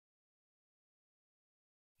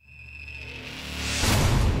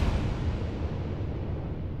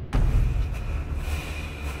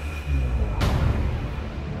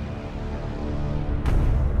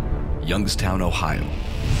Youngstown, Ohio.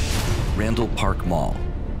 Randall Park Mall.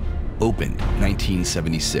 Opened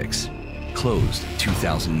 1976. Closed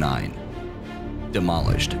 2009.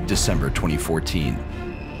 Demolished December 2014.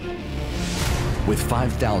 With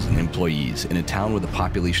 5,000 employees in a town with a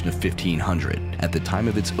population of 1,500, at the time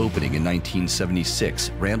of its opening in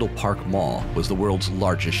 1976, Randall Park Mall was the world's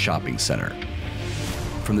largest shopping center.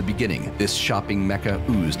 From the beginning, this shopping mecca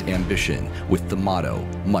oozed ambition with the motto,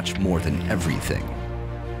 "Much more than everything."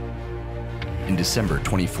 In December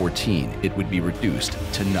 2014, it would be reduced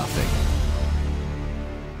to nothing.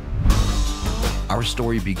 Our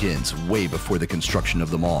story begins way before the construction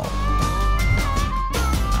of the mall.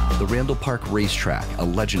 The Randall Park Racetrack, a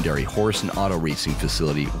legendary horse and auto racing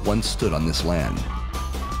facility, once stood on this land.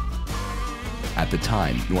 At the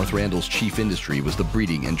time, North Randall's chief industry was the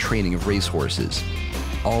breeding and training of racehorses.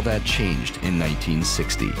 All that changed in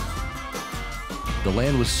 1960. The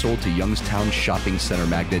land was sold to Youngstown shopping center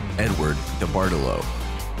magnate Edward DeBartolo.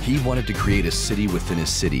 He wanted to create a city within a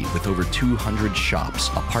city with over 200 shops,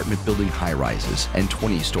 apartment building high-rises, and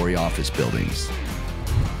 20-story office buildings.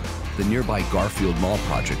 The nearby Garfield Mall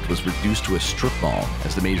project was reduced to a strip mall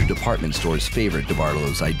as the major department stores favored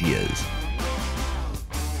DeBartolo's ideas.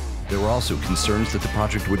 There were also concerns that the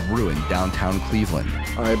project would ruin downtown Cleveland.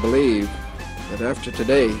 I believe that after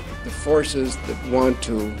today, the forces that want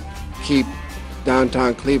to keep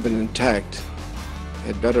downtown Cleveland intact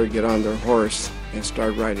had better get on their horse and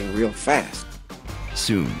start riding real fast.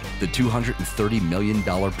 Soon, the $230 million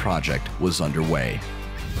project was underway.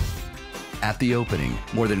 At the opening,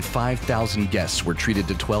 more than 5,000 guests were treated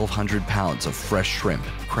to 1,200 pounds of fresh shrimp,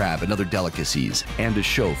 crab, and other delicacies, and a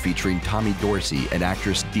show featuring Tommy Dorsey and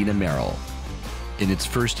actress Dina Merrill. In its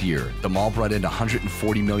first year, the mall brought in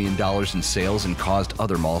 $140 million in sales and caused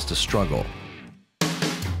other malls to struggle.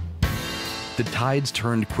 The tides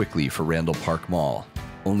turned quickly for Randall Park Mall.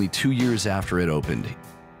 Only 2 years after it opened,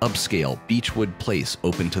 upscale Beechwood Place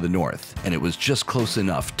opened to the north, and it was just close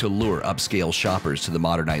enough to lure upscale shoppers to the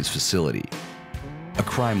modernized facility. A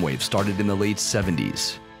crime wave started in the late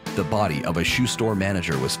 70s. The body of a shoe store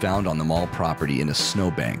manager was found on the mall property in a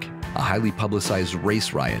snowbank. A highly publicized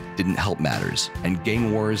race riot didn't help matters, and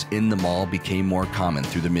gang wars in the mall became more common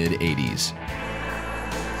through the mid-80s.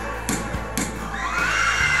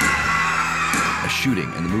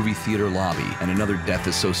 Shooting in the movie theater lobby and another death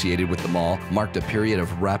associated with the mall marked a period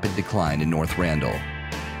of rapid decline in North Randall.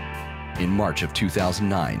 In March of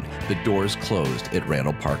 2009, the doors closed at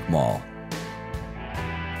Randall Park Mall.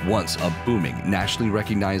 Once a booming, nationally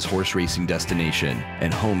recognized horse racing destination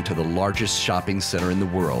and home to the largest shopping center in the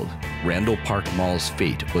world, Randall Park Mall's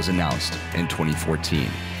fate was announced in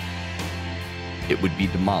 2014. It would be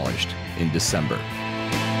demolished in December.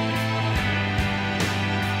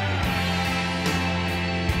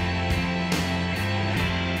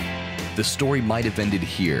 The story might have ended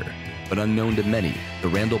here, but unknown to many, the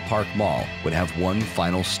Randall Park Mall would have one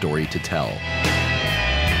final story to tell.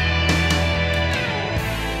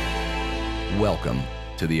 Welcome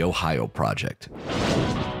to the Ohio Project.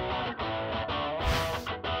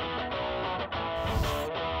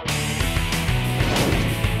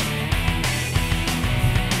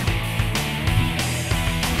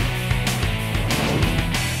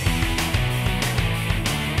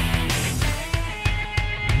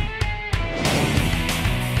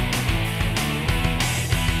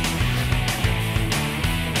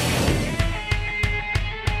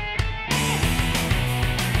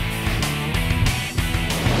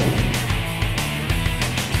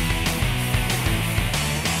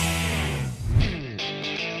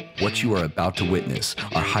 What you are about to witness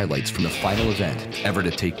are highlights from the final event ever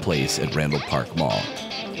to take place at Randall Park Mall.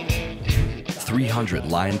 300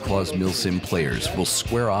 Lion Claws Milsim players will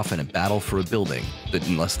square off in a battle for a building that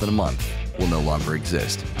in less than a month will no longer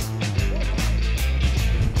exist.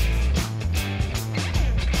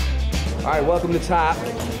 All right, welcome to Top.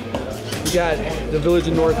 We got the village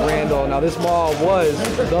of North Randall. Now this mall was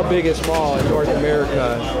the biggest mall in North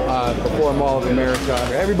America before Mall of America.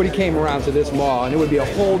 Everybody came around to this mall and it would be a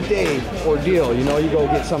whole day ordeal. You know, you go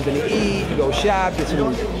get something to eat, you go shop, get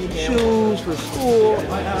some shoes for school,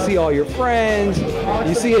 see all your friends.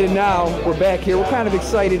 You see it now, we're back here. We're kind of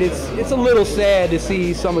excited. It's a little sad to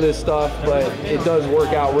see some of this stuff, but it does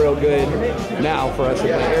work out real good now for us to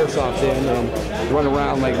play airsoft in and run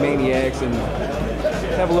around like maniacs and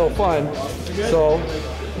have a little fun. So,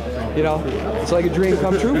 you know, it's like a dream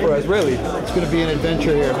come true for us, really. It's going to be an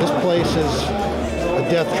adventure here. This place is a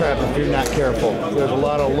death trap if you're not careful. There's a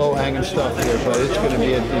lot of low-hanging stuff here, but it's going to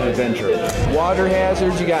be an adventure. Water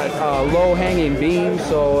hazards, you got low-hanging beams,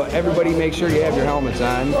 so everybody make sure you have your helmets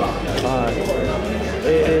on.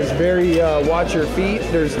 It is very watch your feet.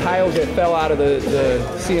 There's tiles that fell out of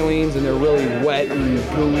the ceilings and they're really wet and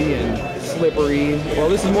gooey and slippery. Well,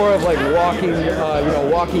 this is more of like walking,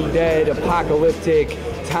 Walking Dead, apocalyptic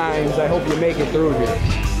times. I hope you make it through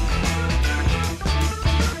here.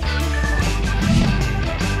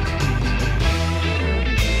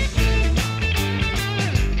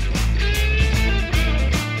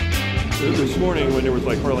 This morning when there was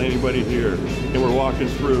like hardly anybody here and we're walking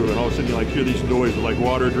through and all of a sudden you like hear these noises like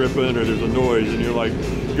water dripping or there's a noise and you're like,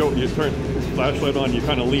 you turn the flashlight on, you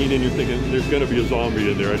kind of lean in, you're thinking there's going to be a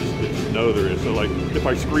zombie in there. I just know there is. So like if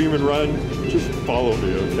I scream and run, just follow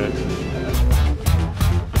me, okay?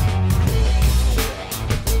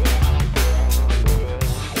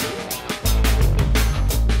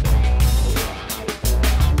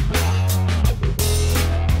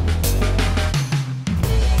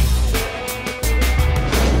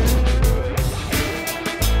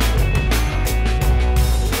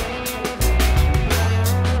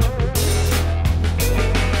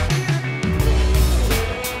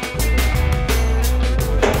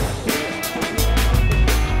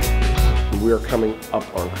 We are coming up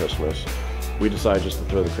on Christmas. We decided just to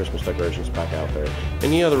throw the Christmas decorations back out there.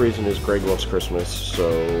 And the other reason is Greg loves Christmas, so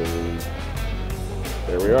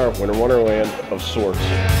there we are, Winter Wonderland of sorts.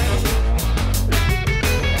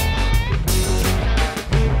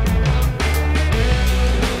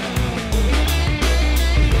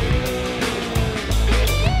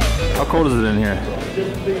 How cold is it in here?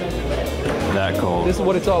 That cold. This is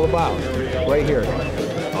what it's all about, right here.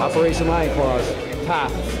 Operation Lion Claws,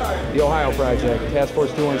 TOP, the Ohio Project, Task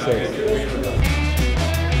Force 216.